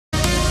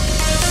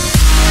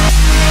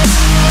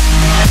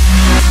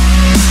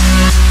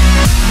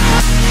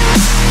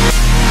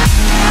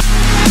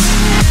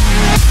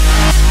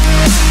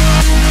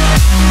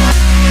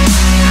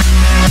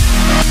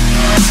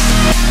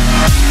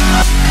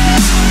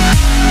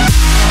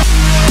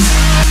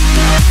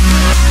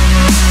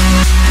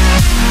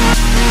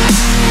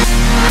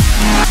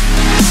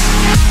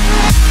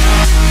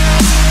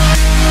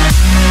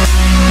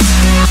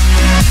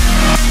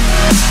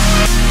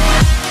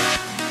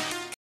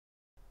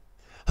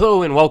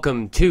Hello and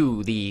welcome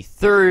to the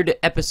third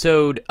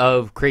episode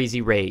of Crazy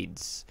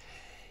Raids.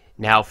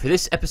 Now for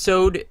this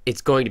episode,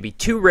 it's going to be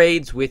two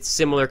raids with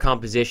similar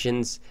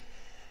compositions.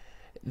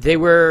 They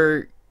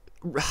were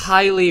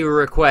highly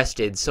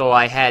requested, so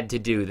I had to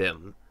do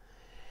them.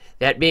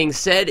 That being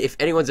said, if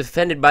anyone's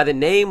offended by the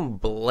name,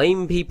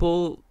 blame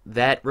people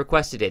that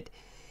requested it.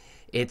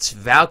 It's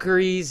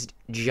Valkyries,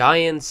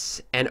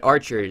 Giants, and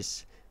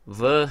Archers.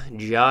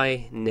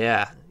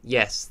 Vagina.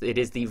 Yes, it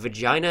is the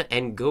Vagina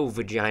and Go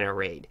Vagina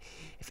raid.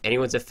 If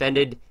anyone's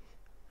offended,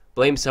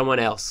 blame someone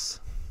else.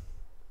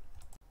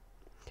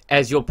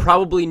 As you'll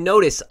probably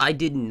notice, I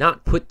did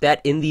not put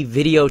that in the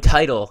video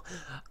title.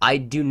 I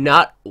do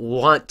not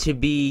want to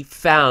be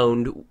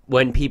found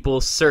when people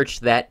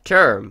search that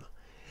term,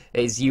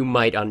 as you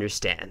might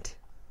understand.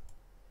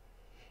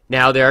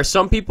 Now, there are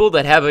some people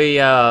that have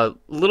a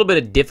little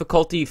bit of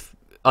difficulty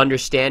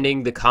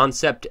understanding the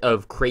concept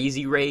of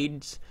crazy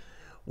raids.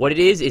 What it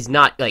is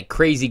not like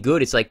crazy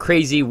good, it's like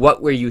crazy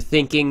what were you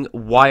thinking,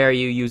 why are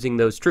you using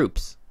those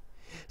troops?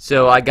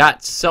 So I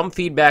got some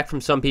feedback from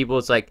some people,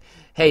 it's like,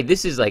 hey,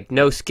 this is like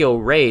no skill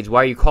raids,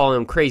 why are you calling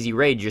them crazy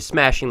raids, you're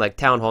smashing like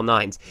Town Hall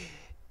 9s.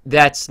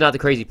 That's not the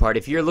crazy part.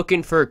 If you're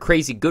looking for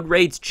crazy good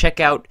raids, check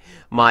out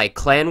my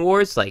clan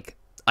wars, like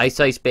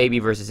Ice Baby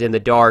versus In the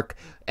Dark,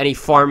 any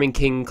Farming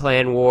King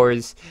clan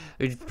wars,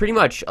 pretty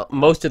much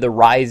most of the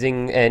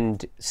Rising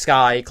and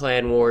Sky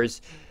clan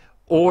wars,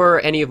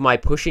 or any of my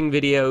pushing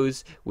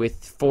videos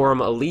with Forum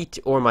Elite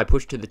or my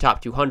push to the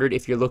top 200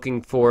 if you're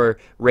looking for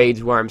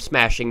raids where I'm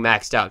smashing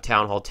maxed out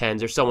Town Hall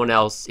 10s or someone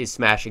else is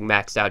smashing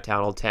maxed out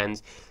Town Hall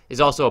 10s. There's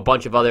also a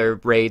bunch of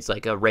other raids,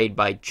 like a raid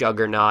by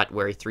Juggernaut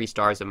where he 3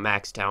 stars a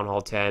max Town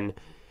Hall 10,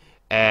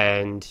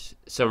 and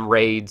some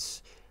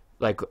raids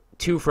like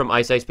 2 from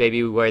Ice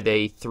Baby where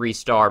they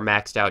 3-star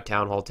maxed out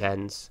Town Hall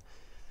 10s.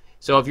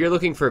 So if you're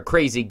looking for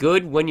crazy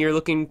good, when you're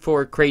looking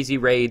for crazy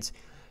raids,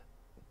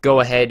 go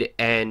ahead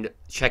and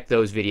check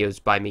those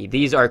videos by me.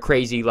 These are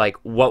crazy, like,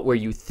 what were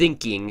you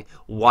thinking?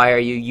 Why are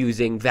you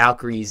using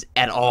Valkyries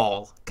at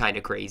all? Kind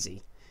of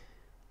crazy.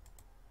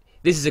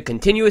 This is a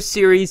continuous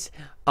series.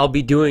 I'll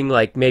be doing,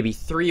 like, maybe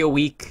 3 a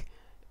week.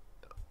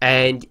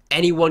 And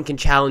anyone can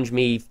challenge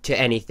me to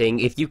anything.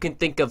 If you can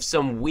think of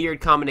some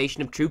weird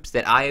combination of troops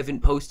that I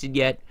haven't posted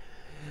yet,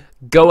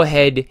 go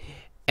ahead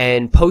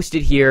and post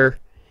it here.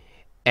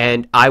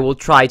 And I will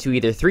try to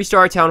either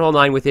 3-star Town Hall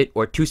 9 with it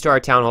or 2-star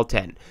Town Hall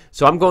 10.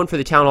 So I'm going for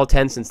the Town Hall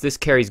 10 since this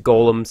carries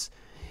Golems.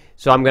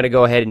 So I'm going to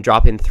go ahead and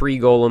drop in 3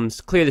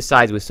 Golems, clear the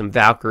sides with some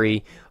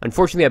Valkyrie.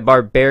 Unfortunately, a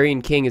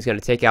Barbarian King is going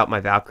to take out my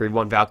Valkyrie.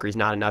 1 Valkyrie is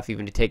not enough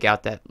even to take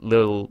out that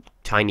little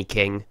tiny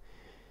king.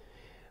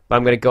 But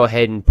I'm going to go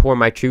ahead and pour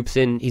my troops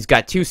in. He's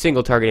got 2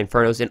 single target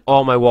Infernos, and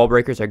all my wall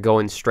breakers are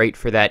going straight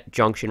for that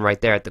junction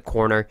right there at the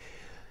corner.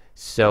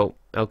 So,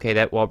 okay,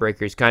 that wall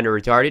breaker is kind of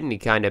retarded, and he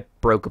kind of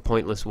broke a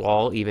pointless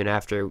wall even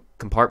after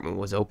compartment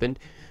was opened.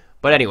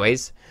 But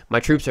anyways, my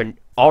troops are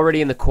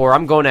already in the core.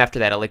 I'm going after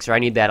that elixir. I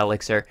need that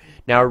elixir.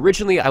 Now,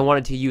 originally, I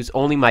wanted to use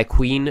only my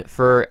queen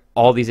for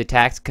all these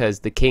attacks because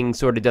the king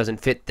sort of doesn't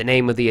fit the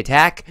name of the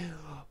attack.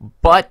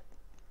 But,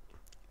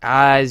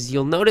 as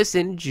you'll notice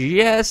in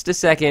just a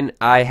second,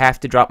 I have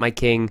to drop my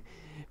king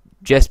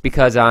just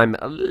because I'm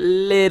a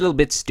little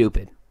bit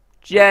stupid.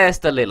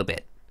 Just a little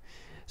bit.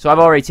 So I've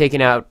already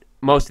taken out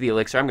most of the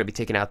elixir. I'm going to be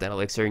taking out that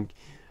elixir.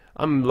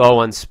 I'm low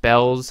on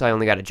spells. I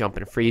only got to jump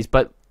and freeze.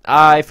 But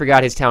I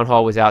forgot his Town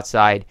Hall was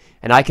outside.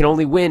 And I can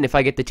only win if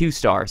I get the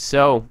 2-star.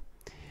 So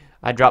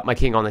I dropped my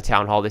king on the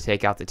Town Hall to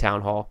take out the Town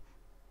Hall.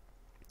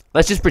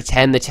 Let's just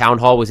pretend the Town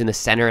Hall was in the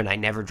center and I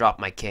never dropped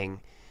my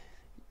king.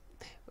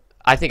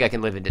 I think I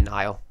can live in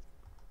denial.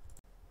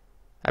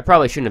 I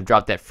probably shouldn't have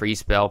dropped that free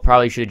spell.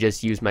 Probably should have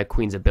just used my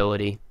queen's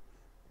ability.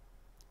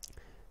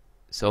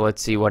 So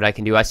let's see what I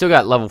can do. I still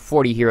got level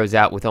 40 heroes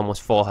out with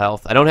almost full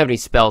health. I don't have any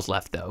spells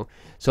left, though.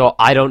 So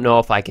I don't know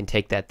if I can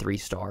take that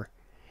 3-star.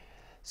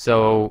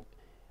 So,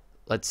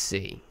 let's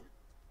see.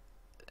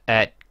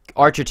 At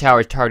Archer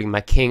Tower targeting my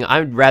king. I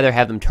would rather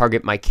have them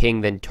target my king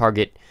than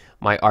target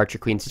my Archer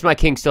Queen. Since my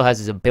king still has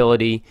his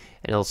ability,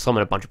 and he'll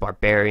summon a bunch of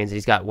barbarians, and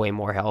he's got way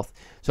more health.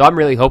 So I'm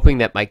really hoping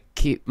that my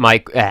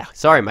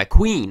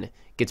queen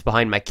gets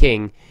behind my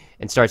king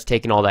and starts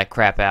taking all that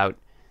crap out.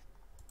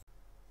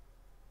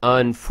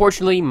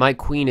 Unfortunately, my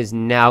queen is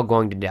now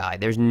going to die.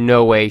 There's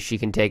no way she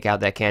can take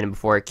out that cannon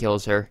before it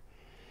kills her.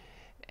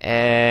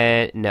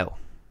 And no.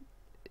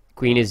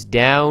 Queen is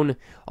down.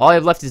 All I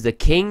have left is the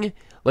king.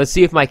 Let's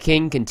see if my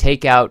king can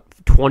take out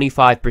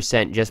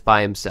 25% just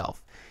by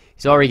himself.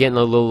 He's already getting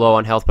a little low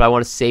on health, but I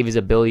want to save his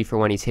ability for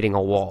when he's hitting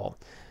a wall.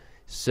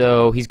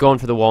 So he's going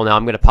for the wall now.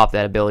 I'm going to pop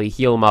that ability,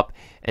 heal him up,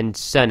 and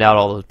send out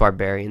all those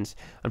barbarians.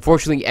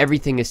 Unfortunately,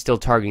 everything is still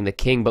targeting the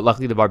king, but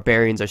luckily the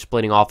barbarians are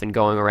splitting off and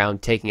going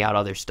around taking out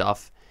other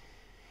stuff.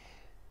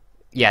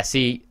 Yeah,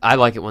 see, I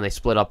like it when they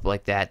split up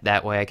like that.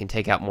 That way I can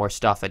take out more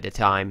stuff at a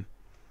time.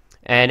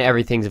 And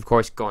everything's, of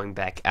course, going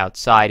back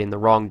outside in the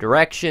wrong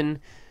direction.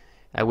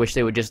 I wish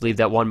they would just leave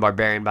that one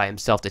barbarian by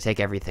himself to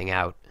take everything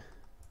out.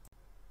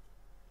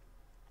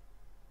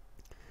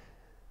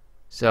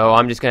 So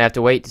I'm just going to have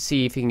to wait to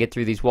see if he can get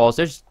through these walls.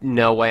 There's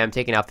no way I'm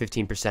taking out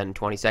 15% in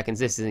 20 seconds.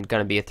 This isn't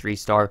going to be a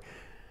 3-star.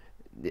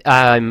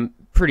 I'm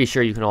pretty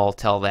sure you can all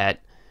tell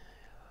that.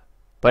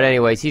 But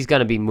anyways, he's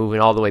going to be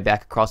moving all the way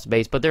back across the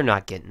base, but they're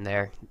not getting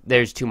there.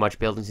 There's too much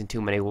buildings and too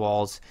many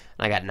walls.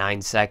 And I got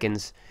 9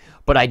 seconds.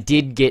 But I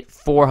did get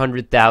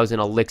 400,000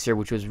 elixir,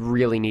 which was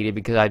really needed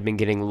because I'd been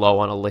getting low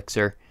on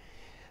elixir.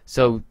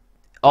 So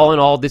all in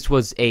all, this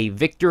was a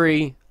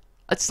victory.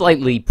 A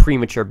slightly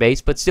premature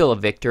base, but still a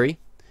victory.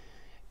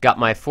 Got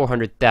my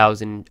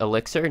 400,000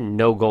 elixir,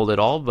 no gold at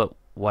all, but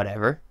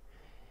whatever.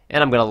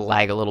 And I'm going to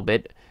lag a little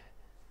bit.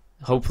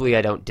 Hopefully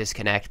I don't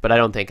disconnect, but I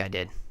don't think I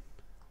did.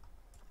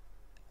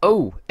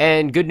 Oh,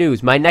 and good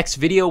news, my next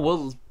video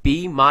will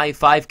be my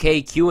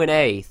 5K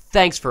Q&A.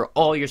 Thanks for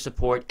all your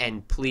support,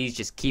 and please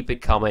just keep it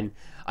coming.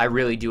 I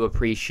really do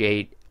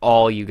appreciate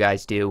all you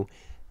guys do.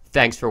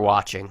 Thanks for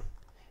watching,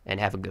 and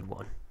have a good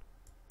one.